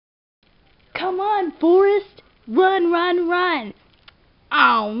Come on, Forrest. Run, run, run.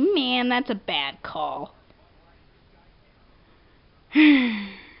 Oh, man, that's a bad call. Hey,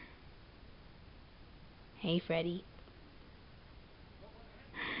 Freddy.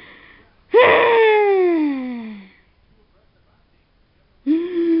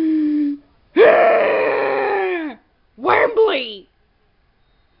 Wembley!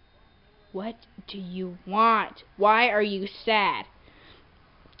 What do you want? Why are you sad?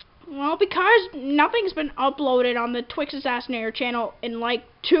 Well, because nothing's been uploaded on the Twix Assassinator channel in like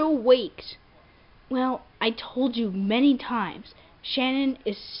 2 weeks. Well, I told you many times, Shannon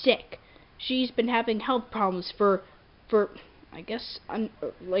is sick. She's been having health problems for I guess,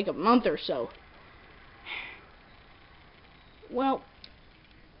 like a month or so. Well,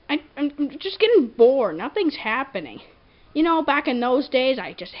 I'm just getting bored. Nothing's happening. You know, back in those days,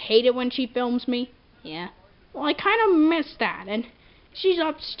 I just hated when she films me. Yeah. Well, I kind of miss that. And she's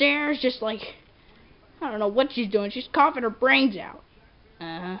upstairs just like, I don't know what she's doing. She's coughing her brains out.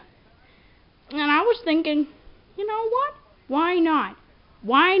 And I was thinking, you know what? Why not?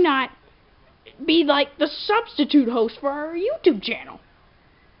 Why not be like the substitute host for our YouTube channel?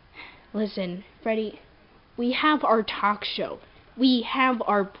 Listen, Freddy, we have our talk show. We have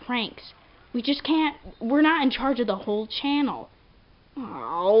our pranks. We just can't, we're not in charge of the whole channel.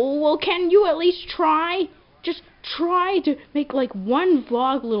 Oh, well, can you at least try? Just try to make like one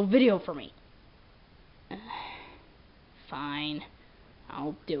vlog little video for me. Fine.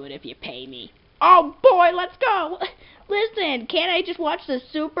 I'll do it if you pay me. Oh boy, let's go. Listen, can't I just watch the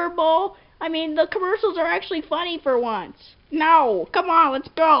Super Bowl? I mean, the commercials are actually funny for once. No, come on, let's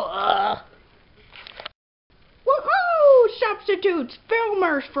go. Woohoo! Substitutes,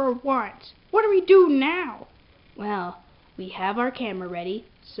 filmers for once. What do we do now? Well, we have our camera ready,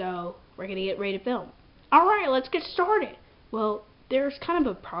 so we're gonna get ready to film. Alright, let's get started. Well, there's kind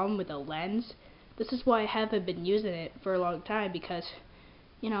of a problem with the lens. This is why I haven't been using it for a long time, because,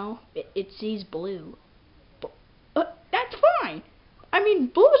 you know, it sees blue. But, that's fine. I mean,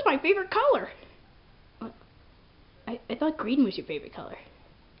 blue is my favorite color. I thought green was your favorite color.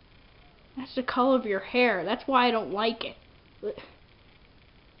 That's the color of your hair. That's why I don't like it.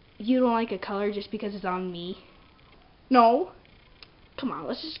 You don't like a color just because it's on me? No. Come on,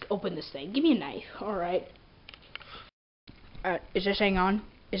 let's just open this thing. Give me a knife. Alright. Is this thing on?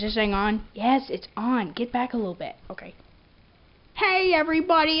 Is this thing on? Yes, it's on. Get back a little bit. Okay. Hey,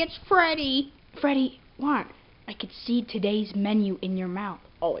 everybody, it's Freddy. Freddy, what? I could see today's menu in your mouth.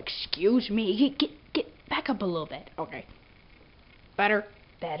 Oh, excuse me. Get back up a little bit. Okay. Better?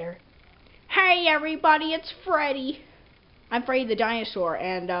 Better. Hey, everybody, it's Freddy. I'm Freddy the dinosaur,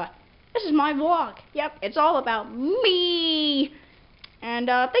 and this is my vlog. Yep, it's all about me. And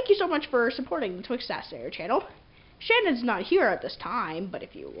thank you so much for supporting the Twix Assassinator channel. Shannon's not here at this time, but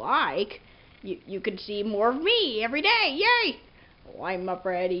if you like, you can see more of me every day. Yay! Oh, I'm a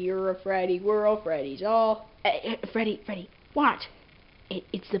Freddy, you're a Freddy, we're all Freddys. All Freddy, what?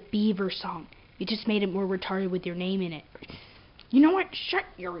 It's the Beaver song. You just made it more retarded with your name in it. You know what? Shut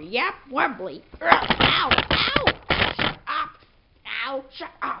your yap, Wembley. Ow! Ow! Shut up! Ow!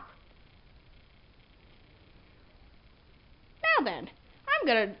 Shut up! Now then, I'm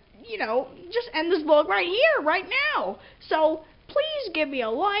gonna, you know, just end this vlog right here, right now. So please give me a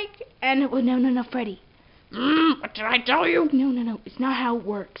like and no, Freddy. What did I tell you? No. It's not how it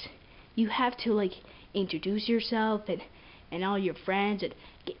works. You have to like introduce yourself and all your friends and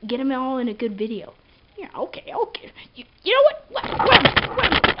get them all in a good video. Yeah, okay. You know what?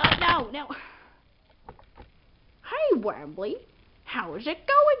 No. Hey, Wembley. How is it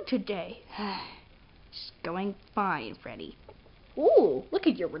going today? It's going fine, Freddy. Ooh, look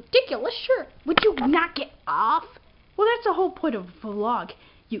at your ridiculous shirt. Would you knock it off? Well, that's the whole point of a vlog.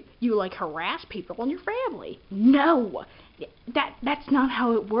 You like harass people in your family. No, that's not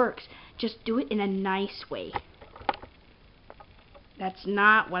how it works. Just do it in a nice way. That's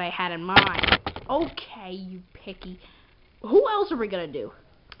not what I had in mind. Okay, you picky. Who else are we gonna do?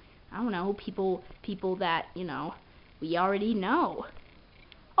 I don't know, people that, you know, we already know.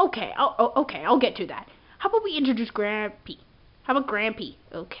 Okay, I'll get to that. How about we introduce Grampy? How about Grampy?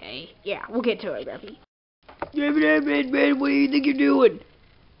 Okay, yeah, we'll get to it, Grampy. What do you think you're doing?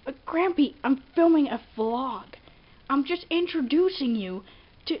 Grampy, I'm filming a vlog. I'm just introducing you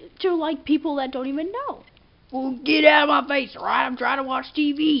to like people that don't even know. Well, get out of my face, alright? I'm trying to watch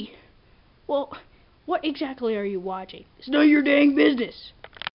TV. Well, what exactly are you watching? It's none of your dang business.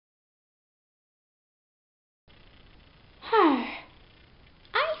 I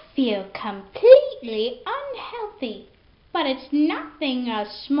feel completely unhealthy, but it's nothing a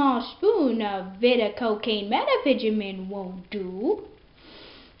small spoon of Vita cocaine metavitamin won't do.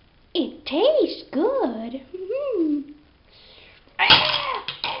 It tastes good.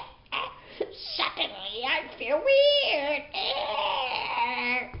 Suddenly I feel weird.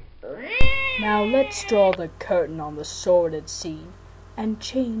 Now let's draw the curtain on the sordid scene and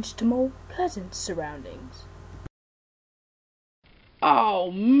change to more pleasant surroundings. Oh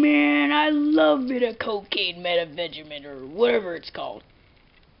man, I love it, a cocaine metavitamin or whatever it's called.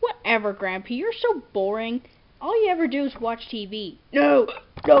 Whatever, Grandpa, you're so boring. All you ever do is watch TV. No,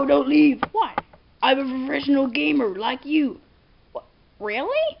 don't leave. What? I'm a professional gamer like you. What?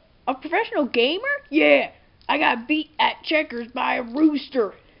 Really? A professional gamer? Yeah, I got beat at checkers by a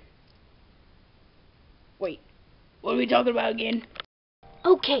rooster. Wait, what are we talking about again?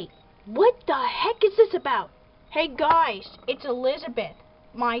 Okay, what the heck is this about? Hey guys, it's Elizabeth,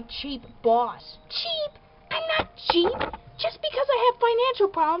 my cheap boss. Cheap? I'm not cheap. Just because I have financial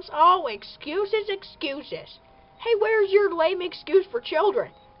problems, oh, excuses. Hey, where's your lame excuse for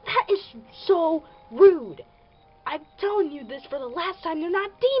children? That is so rude. I'm telling you this for the last time, they're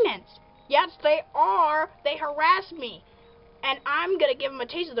not demons. Yes, they are. They harass me. And I'm gonna give them a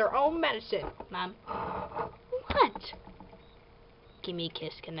taste of their own medicine. Mom. What? Give me a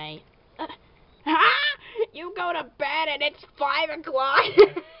kiss, can I? You go to bed and it's 5 o'clock.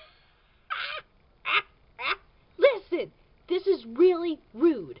 Listen, this is really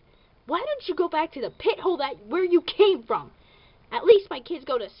rude. Why don't you go back to the pit hole where you came from? At least my kids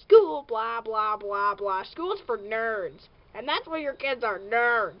go to school, blah, blah, blah, blah. School's for nerds. And that's why your kids are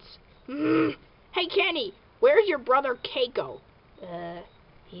nerds. Hey, Kenny, where's your brother Keiko?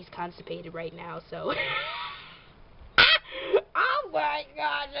 He's constipated right now, so... Oh my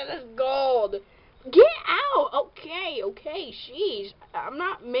gosh, this is gold. Get out! Okay, jeez. I'm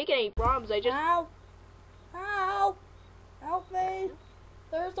not making any problems, I just... Ow! Help me!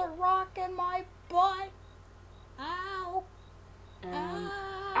 There's a rock in my butt! Ow!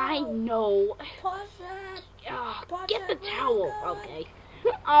 I know. Push it! Get the towel, okay.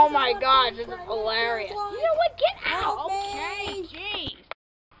 Oh my gosh, this is hilarious. You know what? Get out! Okay, jeez.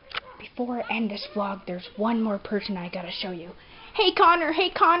 Before I end this vlog, there's one more person I gotta show you. Hey Connor!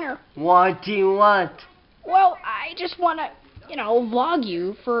 What do you want? Well, I just wanna, vlog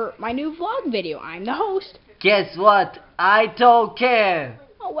you for my new vlog video. I'm the host. Guess what? I don't care.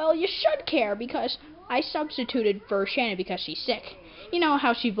 Oh, well, you should care because I substituted for Shannon because she's sick. You know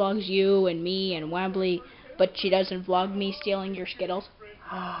how she vlogs you and me and Wembley, but she doesn't vlog me stealing your Skittles?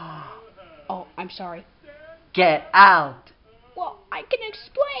 Oh, I'm sorry. Get out. Well, I can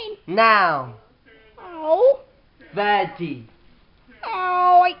explain. Now. Oh. Fatty.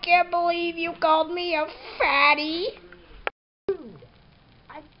 Oh, I can't believe you called me a fatty.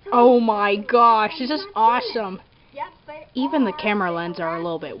 Oh my gosh, this is awesome. Even the camera lens are a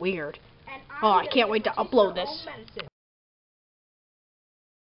little bit weird. Oh, I can't wait to upload this.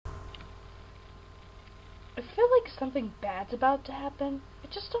 I feel like something bad's about to happen. I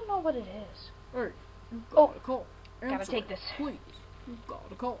just don't know what it is. Hey, you got a call. Gotta take this. Please, you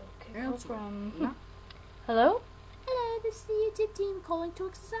got a call. Answer. From... Hello? Hello, this is the YouTube team calling to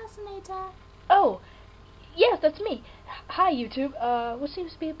assassinate her. Oh, yes, that's me. Hi, YouTube. What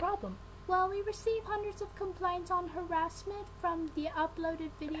seems to be the problem? Well, we received hundreds of complaints on harassment from the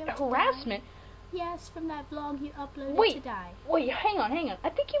uploaded video today. Harassment? Yes, from that vlog you uploaded today. Wait, hang on. I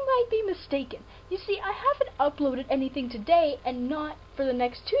think you might be mistaken. You see, I haven't uploaded anything today and not for the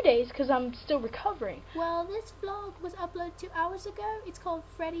next 2 days because I'm still recovering. Well, this vlog was uploaded 2 hours ago. It's called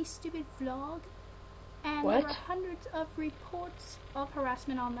Freddy's Stupid Vlog. And What? there were hundreds of reports of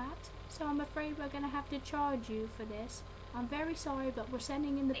harassment on that. So I'm afraid we're going to have to charge you for this. I'm very sorry, but we're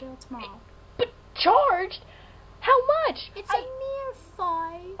sending in the bill tomorrow. But charged? How much? It's a mere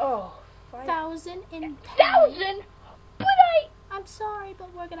 $5,000 in pay. 1,000? But I'm sorry,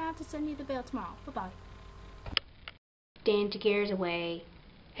 but we're going to have to send you the bill tomorrow. Bye-bye. Danger gears away.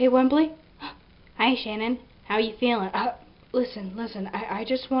 Hey, Wembley? Hi, Shannon. How are you feeling? Listen, I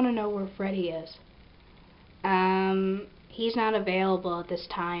just want to know where Freddy is. He's not available at this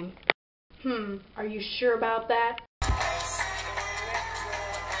time. Are you sure about that?